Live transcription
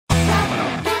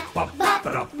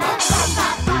Morning,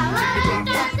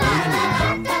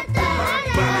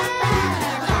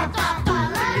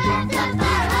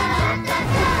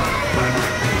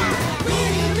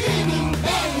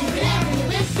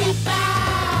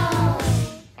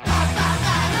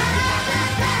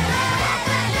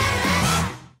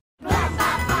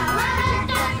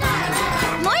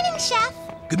 Chef.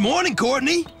 Good morning,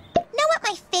 Courtney. Know what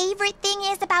my favorite thing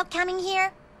is about coming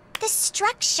here? The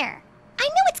structure. I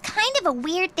know it's kind of a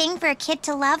weird thing for a kid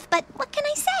to love, but what can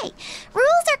I say?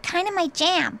 Rules are kind of my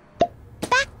jam.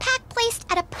 Backpack placed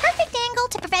at a perfect angle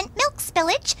to prevent milk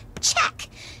spillage? Check.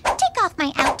 Take off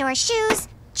my outdoor shoes?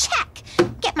 Check.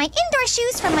 Get my indoor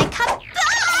shoes from my cup.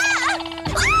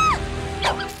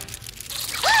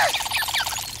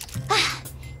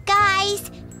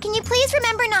 Guys, can you please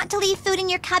remember not to leave food in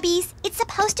your cubbies? It's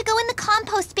supposed to go in the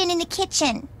compost bin in the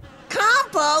kitchen.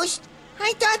 Compost?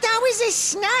 I thought that was a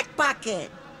snack bucket.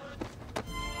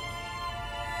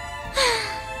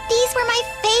 These were my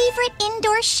favorite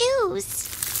indoor shoes.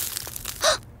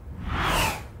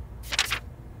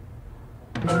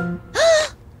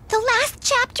 The last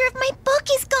chapter of my book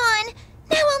is gone.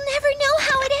 Now I'll never know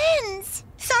how it ends.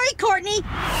 Sorry, Courtney.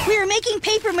 We were making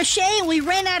paper mache and we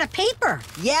ran out of paper.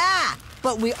 Yeah,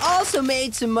 but we also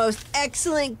made some most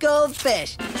excellent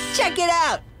goldfish. Check it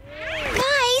out.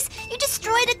 Guys, you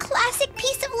destroyed a classic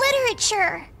piece of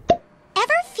literature.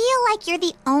 Ever feel like you're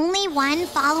the only one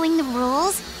following the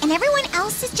rules and everyone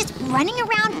else is just running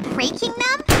around breaking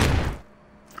them?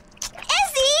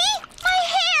 Izzy! My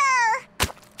hair!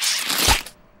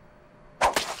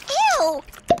 Ew!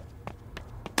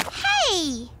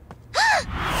 Hey!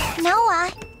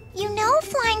 Noah, you know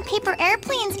flying paper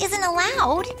airplanes isn't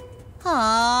allowed.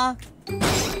 Aww.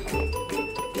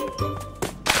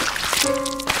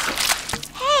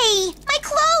 Hey, my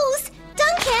clothes!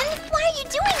 Duncan, why are you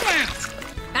doing that?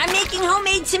 I'm making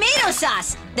homemade tomato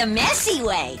sauce, the messy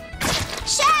way.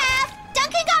 Chef!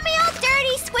 Duncan got me all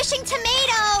dirty squishing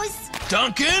tomatoes!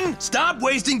 Duncan, stop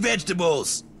wasting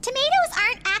vegetables. Tomatoes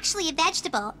aren't actually a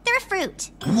vegetable. They're a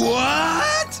fruit.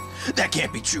 What? That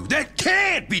can't be true. That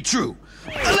can't be true.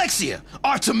 Alexia,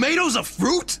 are tomatoes a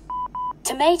fruit?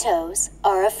 Tomatoes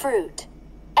are a fruit.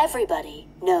 Everybody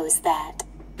knows that.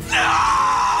 No!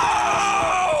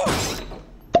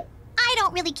 I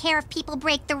don't really care if people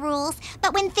break the rules,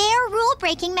 but when their rule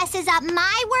breaking messes up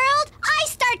my world, I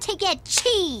start to get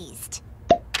cheesed.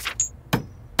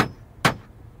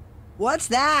 What's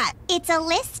that? It's a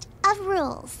list of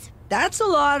rules. That's a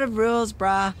lot of rules,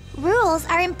 brah. Rules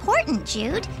are important,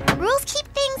 Jude. Rules keep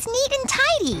things neat and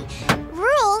tidy.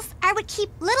 Rules are what keep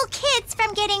little kids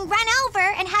from getting run over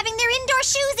and having their indoor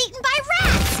shoes eaten by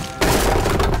rats.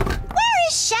 Where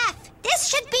is Chef? This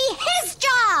should be his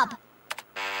job.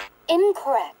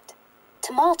 Incorrect.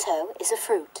 Tomato is a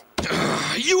fruit.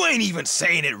 You ain't even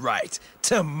saying it right.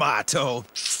 Tomato.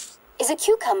 Is a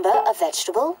cucumber a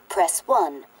vegetable? Press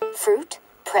 1. Fruit?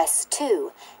 Press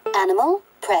 2. Animal?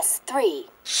 Press 3.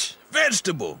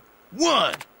 Vegetable.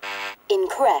 1.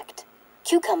 Incorrect.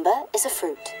 Cucumber is a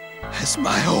fruit. Has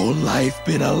my whole life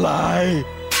been a lie?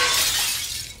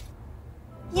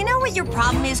 You know what your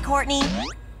problem is, Courtney?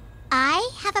 I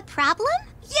have a problem?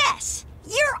 Yes!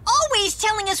 You're always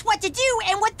telling us what to do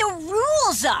and what the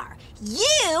rules are.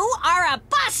 You are a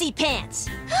bossy pants.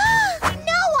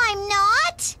 No, I'm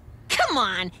not. Come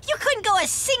on, you couldn't go a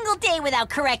single day without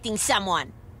correcting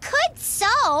someone. Could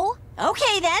so.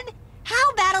 Okay then, how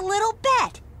about a little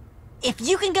bet? If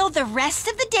you can go the rest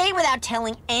of the day without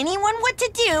telling anyone what to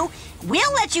do,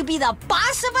 we'll let you be the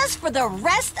boss of us for the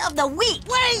rest of the week.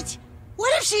 Wait!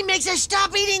 What if she makes us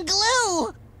stop eating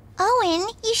glue? Owen,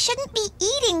 you shouldn't be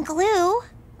eating glue.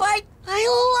 But I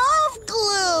love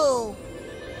glue.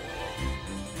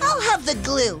 I'll have the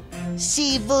glue.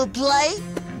 S'il vous plaît?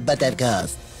 But of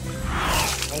course.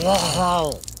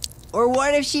 Or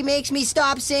what if she makes me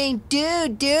stop saying,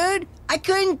 dude? I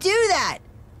couldn't do that.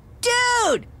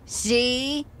 Dude!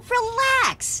 See?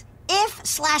 Relax.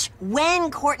 If/when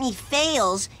Courtney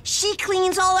fails, she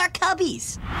cleans all our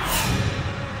cubbies.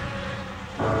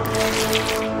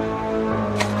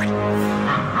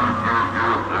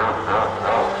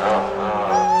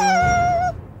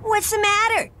 What's the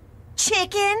matter?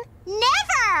 Chicken?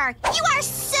 Never! You are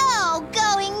so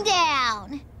going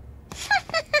down.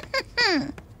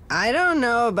 I don't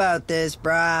know about this,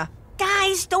 brah.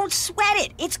 Guys, don't sweat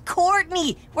it. It's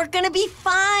Courtney. We're gonna be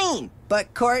fine.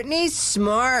 But Courtney's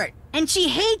smart. And she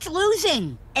hates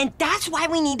losing. And that's why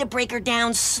we need to break her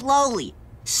down slowly.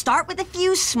 Start with a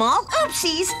few small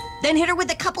oopsies, then hit her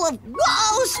with a couple of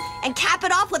whoas, and cap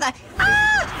it off with a,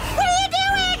 ah! What are you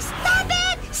doing? Stop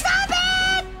it! Stop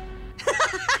it!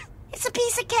 It's a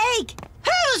piece of cake.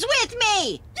 Who's with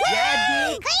me?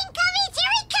 Green Cubbies,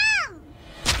 here we come!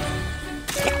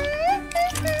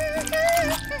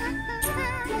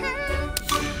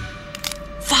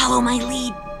 Follow my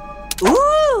lead.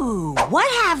 Ooh,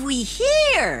 what have we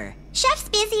here? Chef's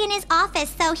busy in his office,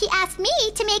 so he asked me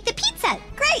to make the pizza.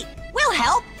 Great, we'll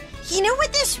help. You know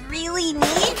what this really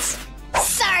needs?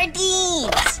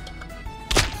 Sardines.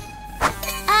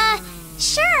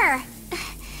 Sure.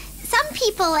 Some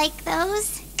people like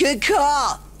those. Good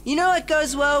call. You know what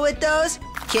goes well with those?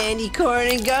 Candy corn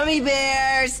and gummy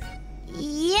bears.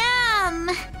 Yum!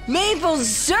 Maple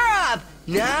syrup.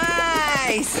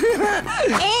 Nice.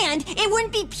 And it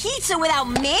wouldn't be pizza without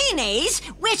mayonnaise,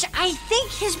 which I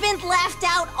think has been left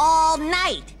out all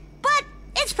night. But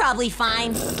it's probably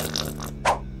fine.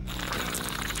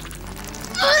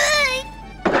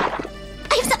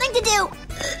 I have something to do.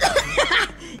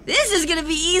 This is gonna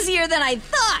be easier than I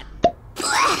thought.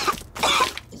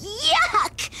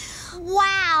 Yuck!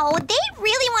 Wow, they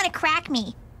really want to crack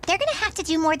me. They're gonna have to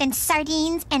do more than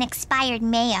sardines and expired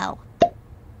mayo.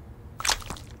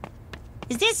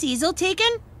 Is this easel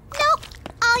taken? Nope,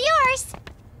 all yours.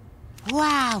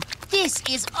 Wow, this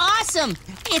is awesome!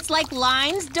 It's like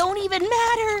lines don't even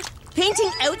matter.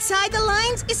 Painting outside the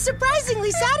lines is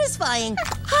surprisingly satisfying.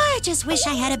 I just wish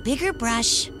I had a bigger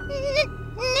brush.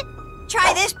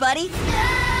 Try this, buddy.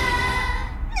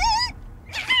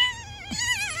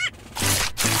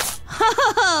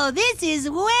 Oh, this is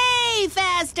way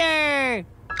faster!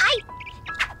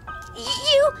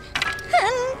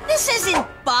 This isn't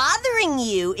bothering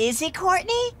you, is it,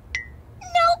 Courtney?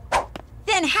 Nope.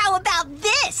 Then how about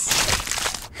this?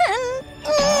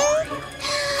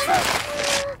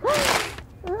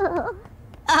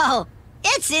 Oh,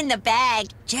 it's in the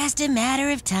bag. Just a matter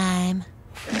of time.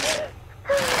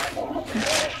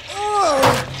 Ooh,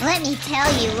 let me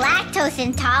tell you, lactose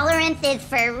intolerance is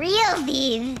for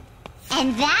realsies.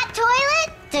 And that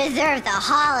toilet deserves a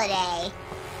holiday.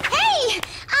 Hey,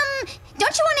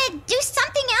 don't you want to do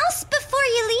something else before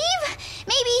you leave?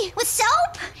 Maybe with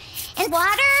soap and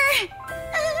water?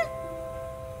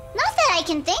 Not that I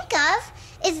can think of.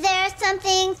 Is there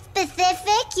something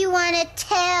specific you want to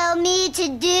tell me to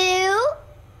do?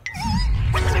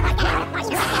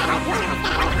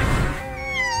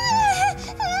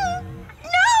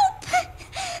 Nope!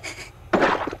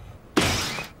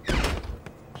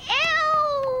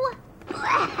 Ew!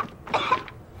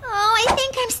 Oh, I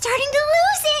think I'm starting to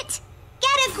lose it.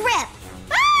 Get a grip.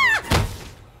 Ah!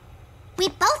 We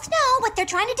both know what they're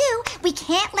trying to do. We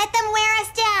can't let them wear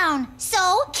us down.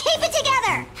 So keep it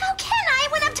together. How can I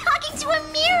when I'm talking to a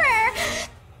mirror?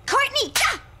 Courtney,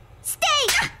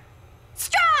 stay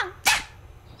strong.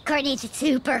 Courtney's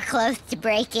super close to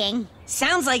breaking.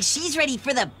 Sounds like she's ready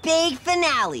for the big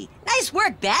finale. Nice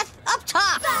work, Beth. Up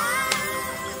top.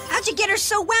 How'd you get her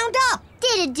so wound up?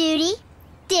 Did a duty.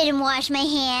 Didn't wash my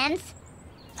hands.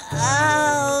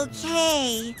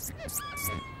 Okay.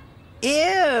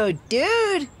 Ew,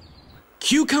 dude.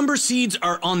 Cucumber seeds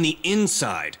are on the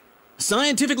inside.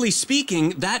 Scientifically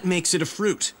speaking, that makes it a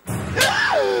fruit.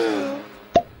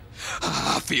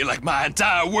 I feel like my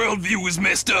entire worldview is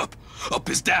messed up. Up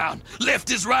is down, left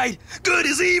is right, good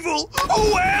is evil.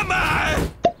 Who am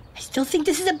I? I still think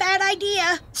this is a bad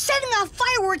idea. Setting off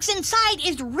fireworks inside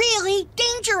is really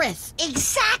dangerous.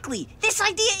 Exactly. This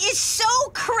idea is so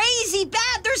crazy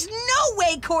bad. There's no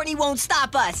way Courtney won't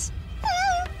stop us.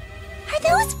 Are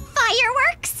those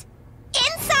fireworks?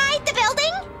 Inside the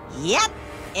building? Yep.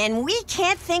 And we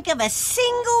can't think of a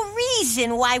single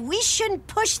reason why we shouldn't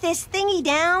push this thingy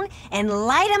down and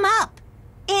light them up.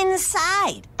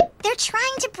 Inside. They're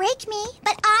trying to break me,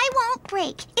 but I won't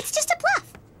break. It's just a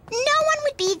bluff. No one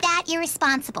would be that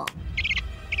irresponsible.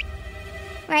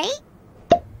 Right?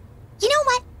 You know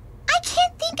what? I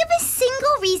can't think of a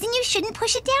single reason you shouldn't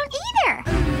push it down either.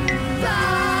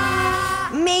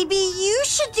 Maybe you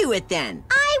should do it then.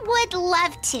 I would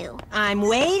love to. I'm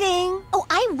waiting. Oh,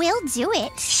 I will do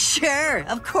it. Sure,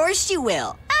 of course you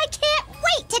will. I can't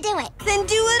wait to do it. Then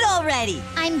do it already.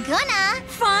 I'm gonna.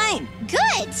 Fine.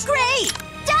 Good. Great.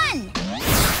 Done.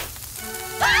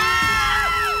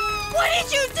 Ah! What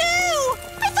did you do?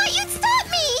 I thought you'd stop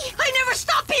me. I never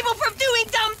stop people from doing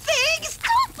dumb things.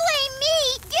 Don't blame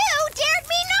me. You dared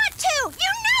me not to.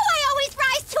 You know I always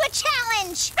rise to a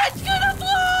challenge. It's gonna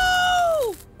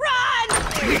blow! Run!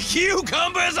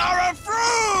 Cucumbers are a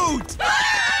fruit!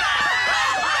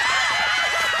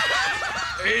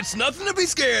 It's nothing to be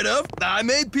scared of. I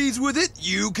made peace with it.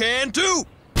 You can too.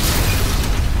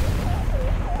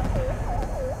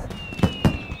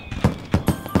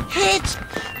 It's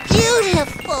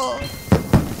beautiful.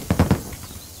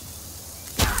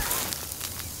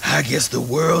 I I guess the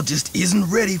world just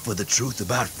isn't ready for the truth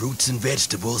about fruits and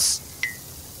vegetables.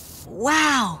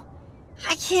 Wow.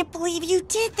 I can't believe you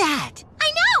did that. I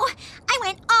know! I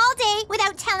went all day without